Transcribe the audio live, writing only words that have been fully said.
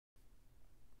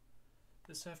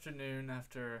This afternoon,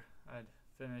 after I'd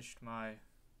finished my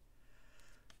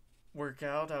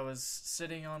workout, I was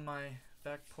sitting on my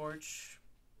back porch,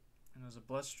 and it was a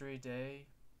blustery day.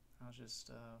 I was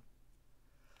just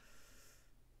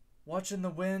watching the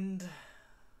wind,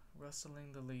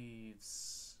 rustling the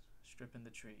leaves, stripping the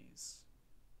trees.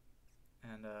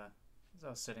 And as I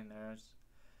was sitting there,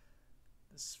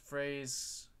 this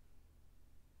phrase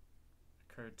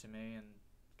occurred to me and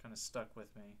kind of stuck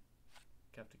with me,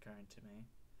 kept occurring to me.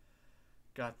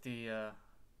 Got the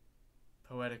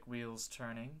poetic wheels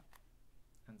turning,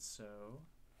 and so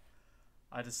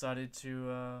I decided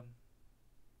to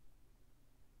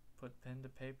put pen to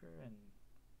paper, and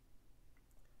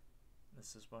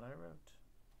this is what I wrote.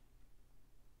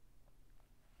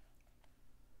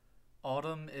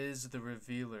 Autumn is the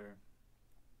revealer.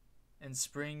 In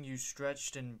spring you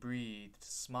stretched and breathed,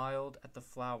 smiled at the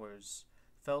flowers,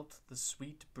 felt the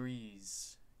sweet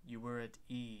breeze. You were at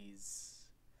ease.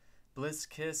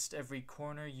 Bliss-kissed every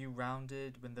corner you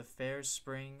rounded when the fair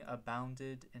spring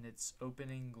abounded in its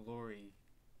opening glory.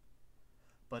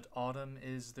 But autumn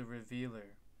is the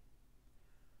revealer.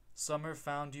 Summer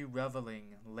found you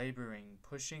reveling, laboring,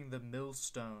 pushing the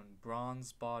millstone,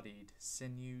 bronze-bodied,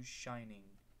 sinews shining.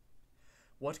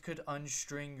 What could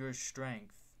unstring your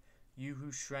strength, you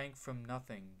who shrank from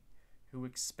nothing, who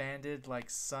expanded like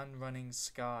sun-running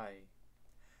sky?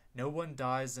 No one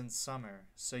dies in summer,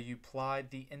 so you plied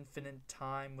the infinite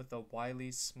time with a wily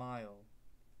smile.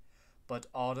 But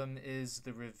autumn is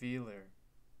the revealer.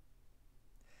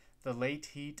 The late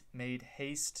heat made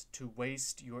haste to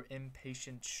waste your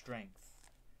impatient strength.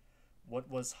 What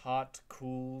was hot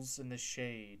cools in the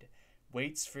shade,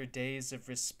 waits for days of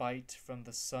respite from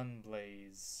the sun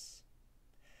blaze.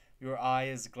 Your eye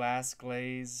is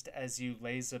glass-glazed as you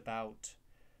laze about,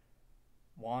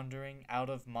 wandering out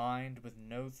of mind with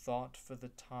no thought for the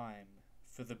time,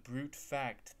 for the brute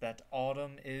fact that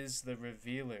autumn is the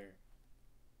revealer.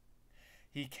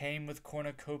 He came with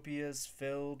cornucopias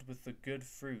filled with the good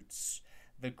fruits,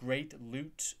 the great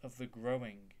loot of the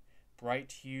growing,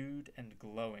 bright-hued and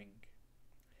glowing,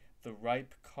 the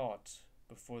ripe caught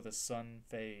before the sun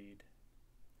fade.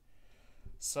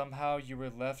 Somehow you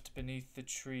were left beneath the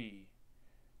tree,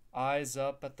 eyes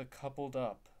up at the coupled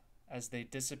up, as they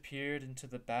disappeared into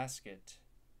the basket.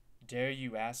 Dare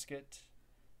you ask it?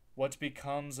 What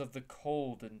becomes of the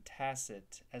cold and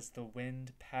tacit as the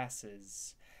wind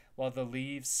passes, while the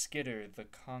leaves skitter the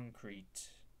concrete?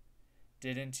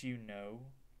 Didn't you know?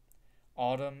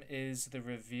 Autumn is the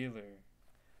revealer.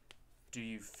 Do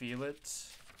you feel it?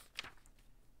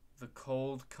 The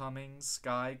cold coming,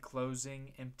 sky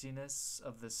closing emptiness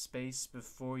of the space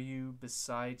before you,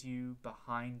 beside you,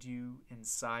 behind you,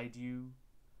 inside you.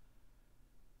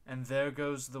 And there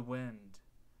goes the wind,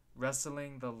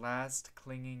 wrestling the last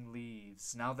clinging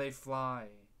leaves. Now they fly,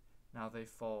 now they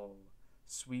fall,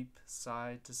 sweep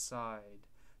side to side,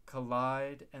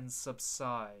 collide and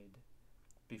subside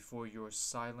before your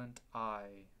silent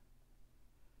eye.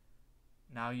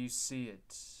 Now you see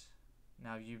it,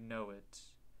 now you know it,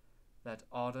 that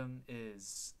autumn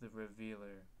is the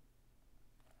revealer.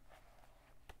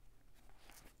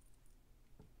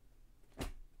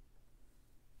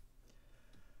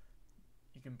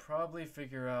 You can probably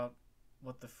figure out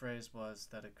what the phrase was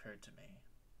that occurred to me.